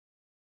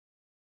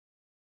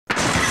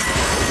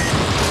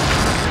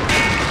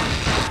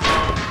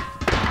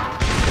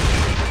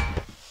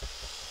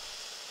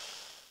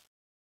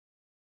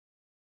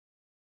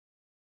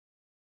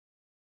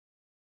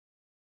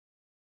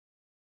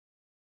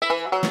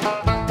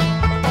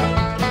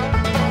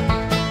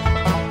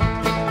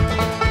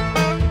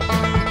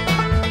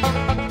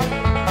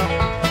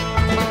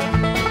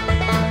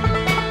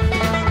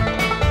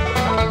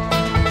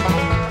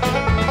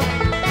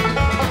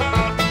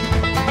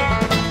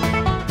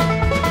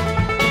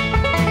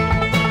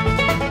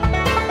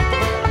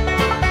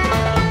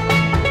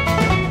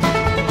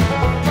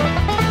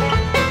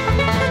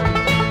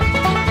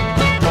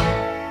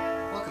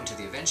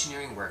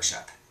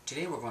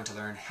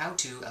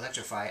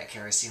electrify a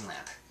kerosene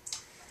lamp.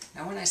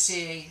 Now when I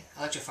say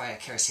electrify a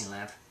kerosene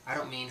lamp, I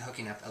don't mean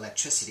hooking up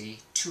electricity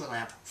to a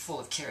lamp full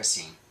of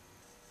kerosene.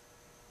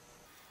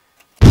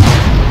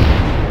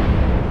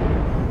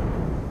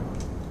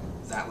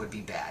 That would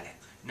be bad.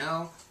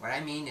 No, what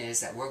I mean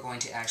is that we're going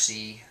to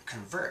actually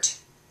convert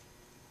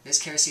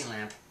this kerosene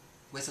lamp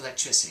with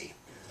electricity.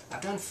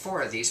 I've done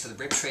 4 of these for the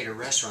Rib Trader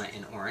restaurant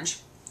in Orange,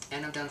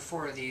 and I've done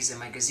 4 of these in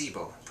my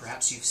gazebo.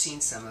 Perhaps you've seen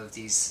some of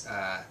these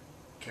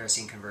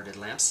kerosene converted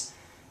lamps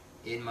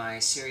in my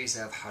series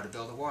of how to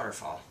build a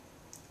waterfall.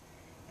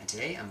 And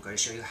today I'm going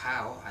to show you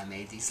how I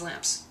made these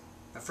lamps.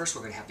 But first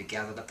we're going to have to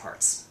gather the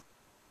parts.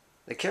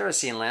 The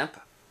kerosene lamp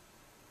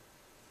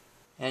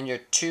and your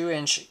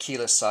 2-inch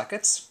keyless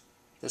sockets.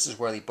 This is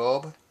where the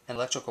bulb and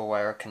electrical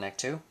wire connect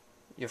to.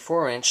 Your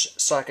 4-inch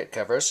socket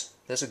covers.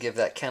 This will give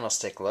that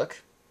candlestick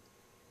look.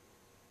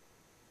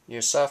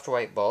 Your soft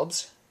white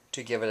bulbs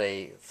to give it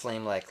a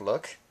flame-like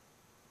look.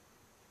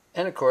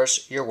 And of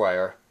course your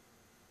wire.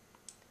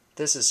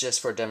 This is just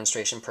for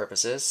demonstration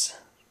purposes.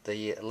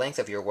 The length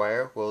of your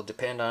wire will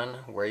depend on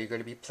where you're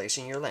going to be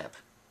placing your lamp.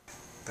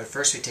 But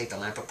first we take the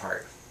lamp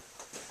apart.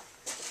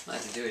 What I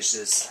have to do is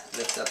just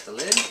lift up the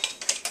lid,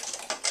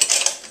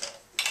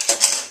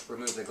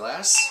 remove the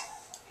glass.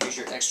 Here's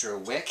your extra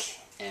wick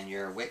and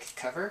your wick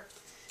cover.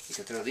 You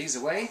can throw these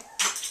away,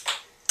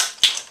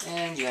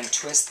 and you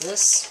untwist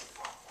this.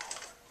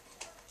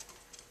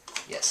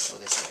 Yes, go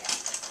this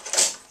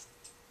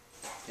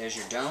way. There's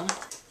your dome.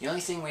 The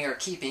only thing we are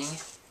keeping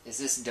is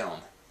this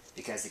dome,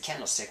 because the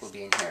candlestick will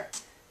be in here.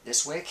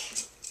 This wick,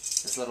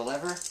 this little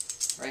lever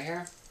right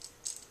here,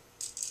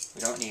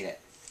 we don't need it.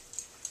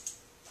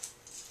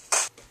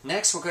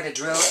 Next we're going to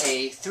drill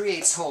a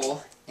 3/8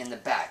 hole in the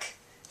back,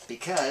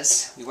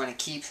 because we want to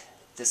keep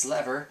this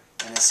lever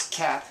and this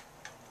cap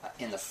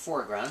in the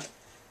foreground.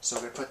 So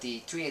we're going to put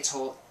the 3/8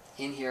 hole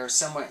in here,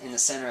 somewhat in the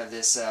center of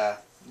this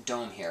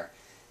dome here.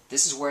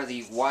 This is where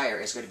the wire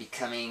is going to be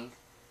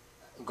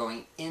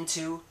going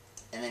into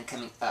and then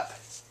coming up.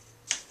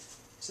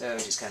 So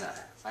just kind of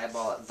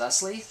eyeball it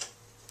thusly.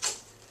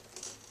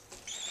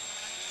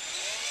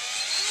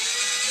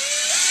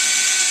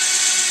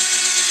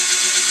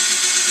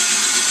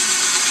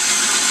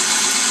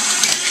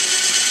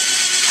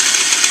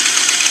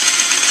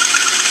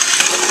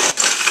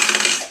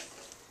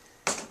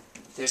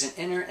 There's an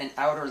inner and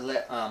outer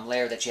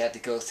layer that you have to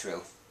go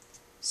through.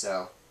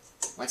 So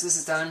once this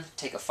is done,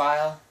 take a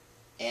file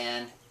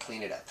and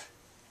clean it up.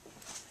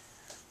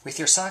 With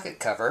your socket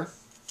cover,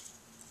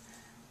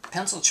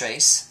 pencil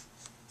trace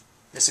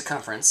the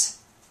circumference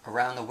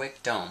around the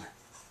wick dome.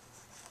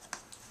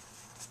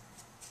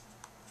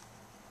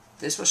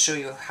 This will show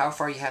you how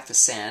far you have to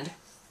sand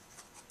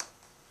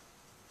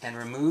and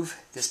remove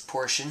this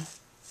portion.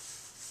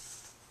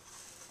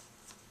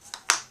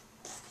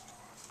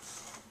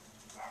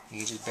 You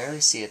can just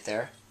barely see it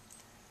there.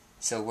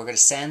 So we're going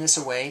to sand this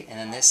away, and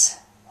then this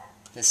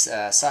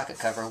socket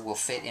cover will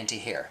fit into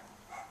here.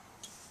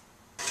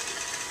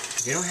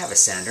 If you don't have a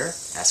sander,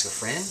 ask a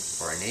friend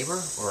or a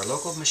neighbor or a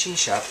local machine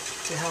shop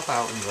to help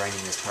out in grinding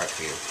this part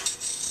for you.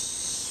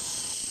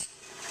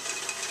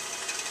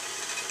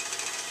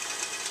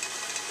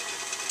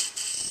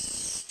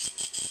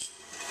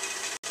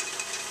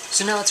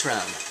 So now it's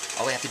round.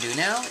 All we have to do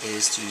now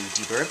is to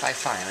deburr it by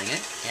filing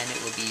it, and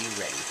it will be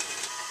ready.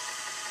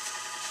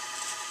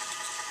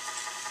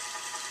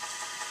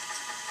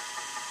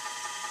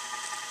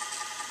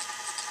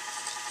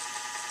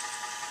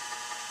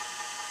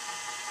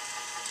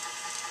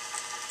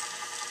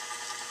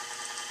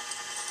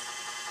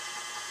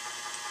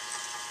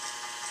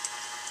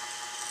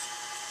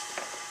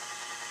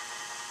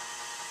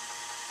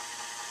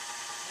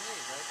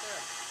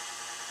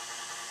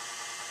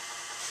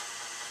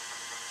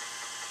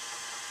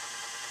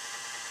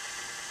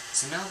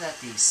 So now that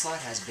the slot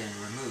has been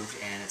removed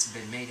and it's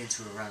been made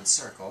into a round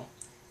circle,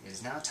 it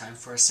is now time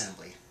for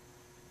assembly.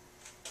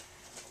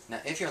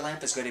 Now if your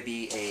lamp is going to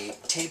be a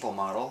table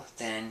model,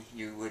 then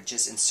you would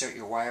just insert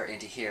your wire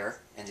into here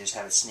and just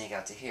have it snake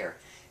out to here.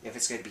 If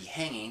it's going to be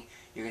hanging,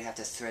 you're going to have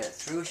to thread it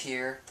through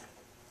here,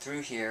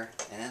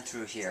 and then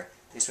through here.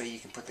 This way you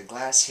can put the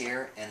glass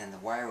here, and then the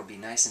wire will be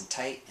nice and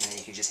tight, and then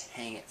you can just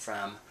hang it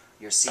from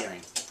your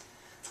ceiling.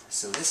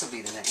 So this will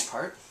be the next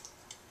part.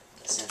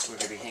 Since we're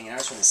going to be hanging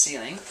ours from the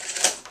ceiling,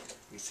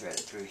 we thread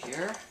it through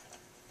here,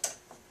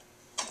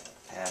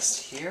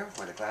 past here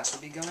where the glass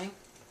will be going,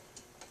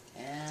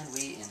 and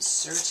we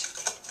insert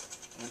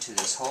into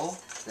this hole,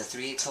 the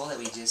 3/8 hole that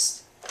we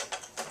just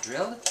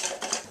drilled,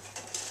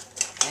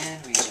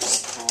 and we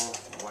just pull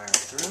the wire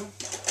through,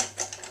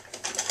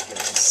 give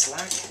it a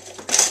slack.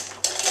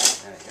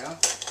 There we go.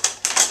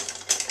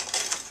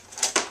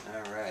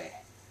 Alright.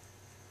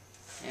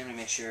 And we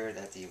make sure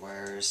that the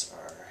wires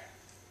are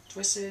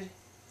twisted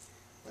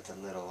with a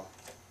little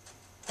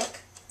hook.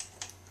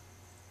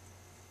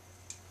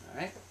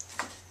 Alright.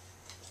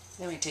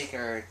 Then we take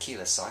our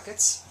keyless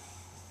sockets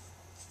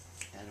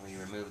and we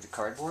remove the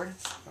cardboard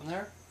from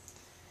there.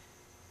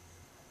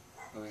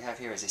 What we have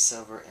here is a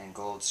silver and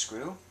gold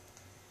screw,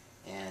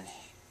 and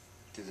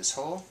through this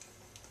hole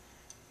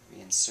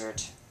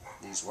reinsert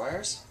these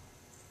wires.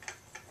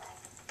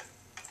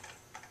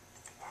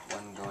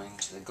 One going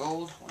to the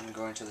gold, one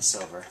going to the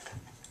silver.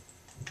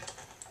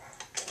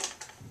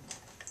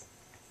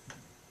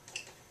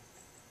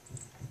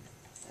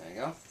 There we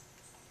go.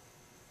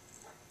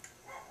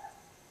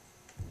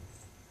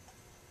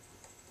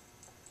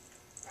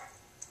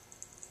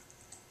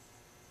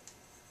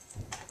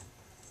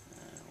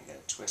 And we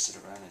got to twist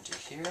it around into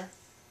here.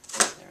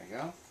 There we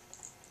go.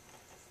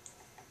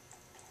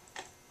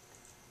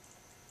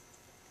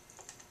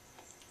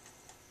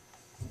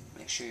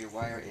 Make sure your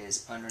wire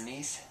is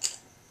underneath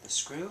the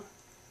screw.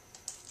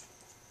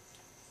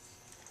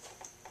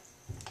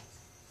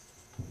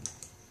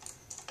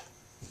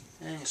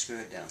 And you screw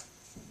it down.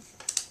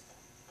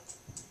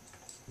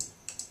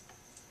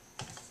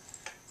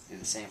 Do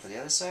the same for the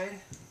other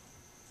side.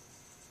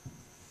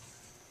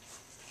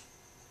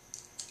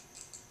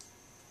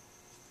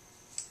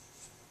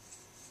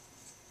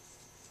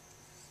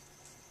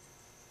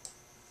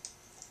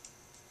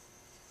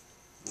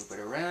 Loop it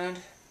around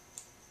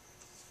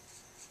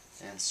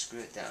and screw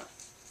it down.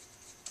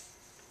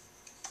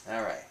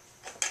 Alright.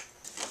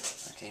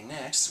 Okay,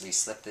 next we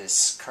slip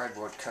this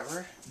cardboard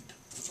cover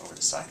over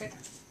the socket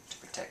to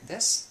protect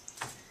this.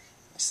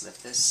 We slip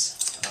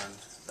this on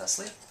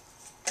thusly.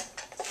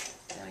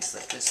 And we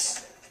slip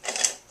this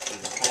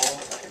through the hole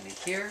up into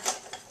here.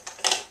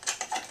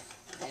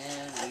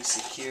 And we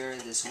secure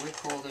this wick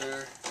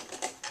holder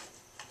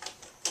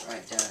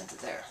right down into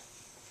there.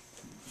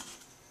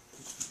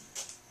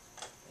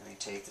 Then we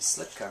take the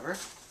slip cover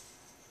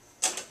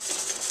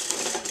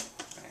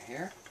right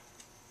here.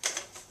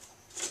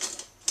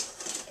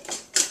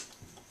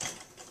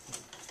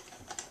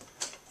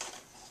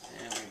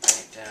 And we bring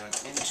it down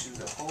into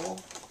the hole.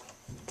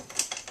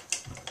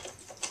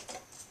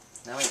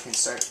 Now we can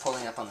start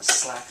pulling up on the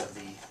slack of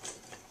the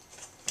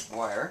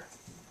wire.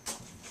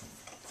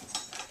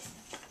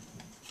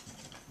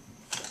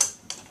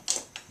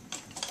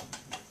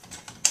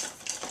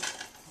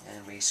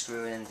 And we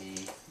screw in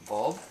the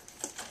bulb.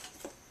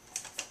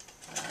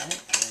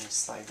 Alright, and we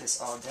slide this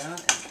all down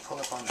and pull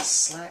up on the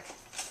slack.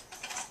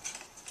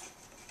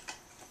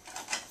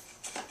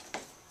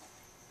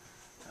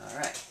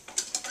 Alright.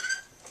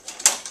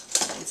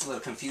 It's a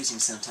little confusing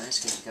sometimes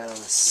because you've got all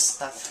this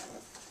stuff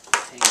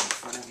hanging in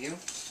front of you.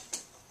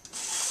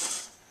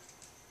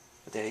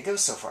 But there you go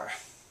so far.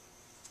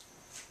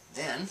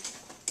 Then,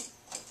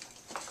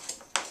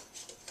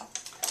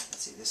 let's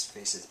see, this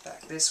faces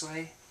back this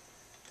way.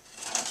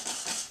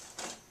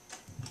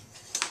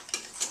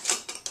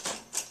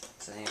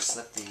 So then you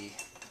slip the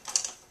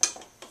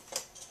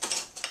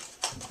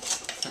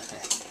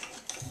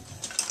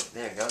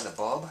there you go, the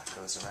bulb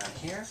goes around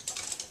here,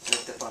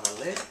 lift up on the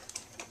lid,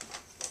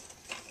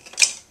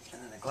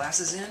 and then the glass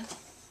is in.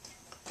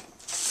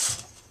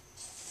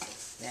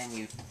 Then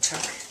you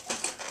tuck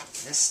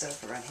this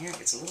stuff around here. It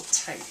gets a little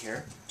tight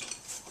here.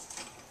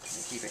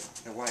 And keep it,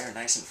 the wire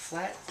nice and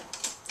flat,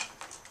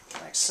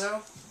 like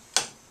so.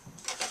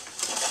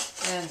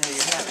 And there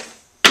you have it.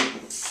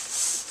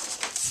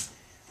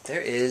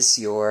 There is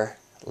your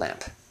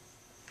lamp.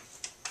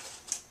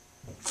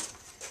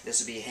 This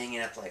will be hanging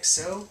up like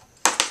so.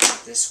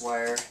 This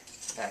wire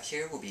back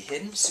here will be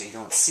hidden so you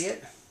don't see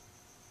it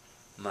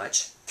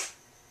much.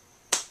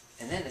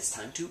 And then it's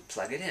time to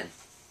plug it in.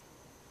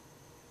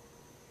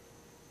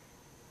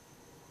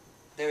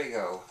 There we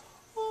go.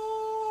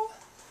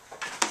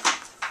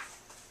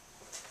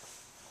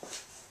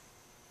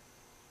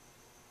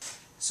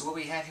 So what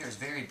we have here is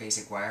very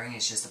basic wiring.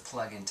 It's just a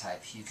plug-in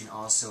type. You can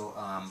also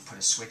put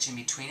a switch in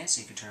between it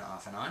so you can turn it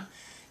off and on.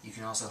 You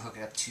can also hook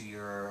it up to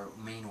your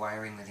main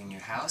wiring within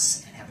your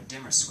house and have a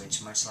dimmer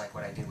switch, much like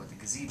what I did with the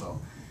gazebo.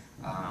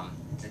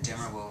 The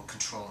dimmer will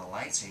control the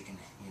light, so you can,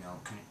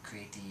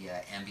 create the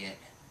ambient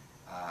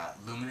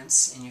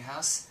luminance in your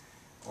house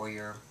or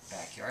your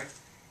backyard.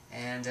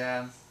 And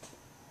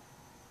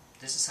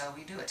this is how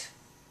we do it.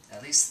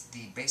 At least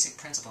the basic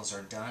principles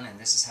are done, and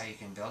this is how you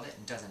can build it.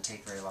 It doesn't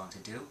take very long to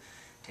do.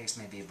 It takes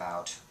maybe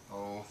about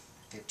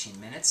 15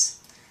 minutes.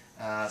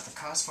 The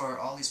cost for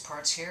all these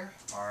parts here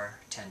are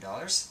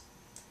 $10.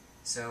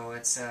 So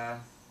it's a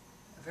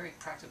very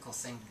practical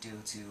thing to do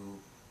to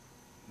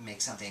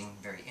make something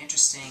very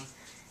interesting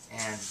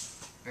and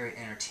very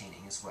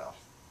entertaining as well.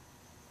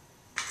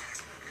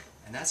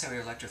 And that's how we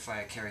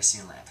electrify a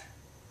kerosene lamp.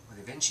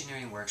 With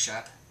EVENTioneering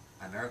Workshop,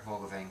 I'm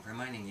Vogelvang,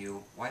 reminding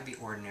you, why be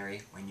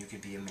ordinary when you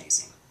could be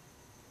amazing?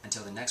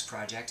 Until the next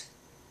project,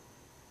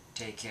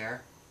 take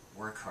care,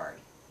 work hard.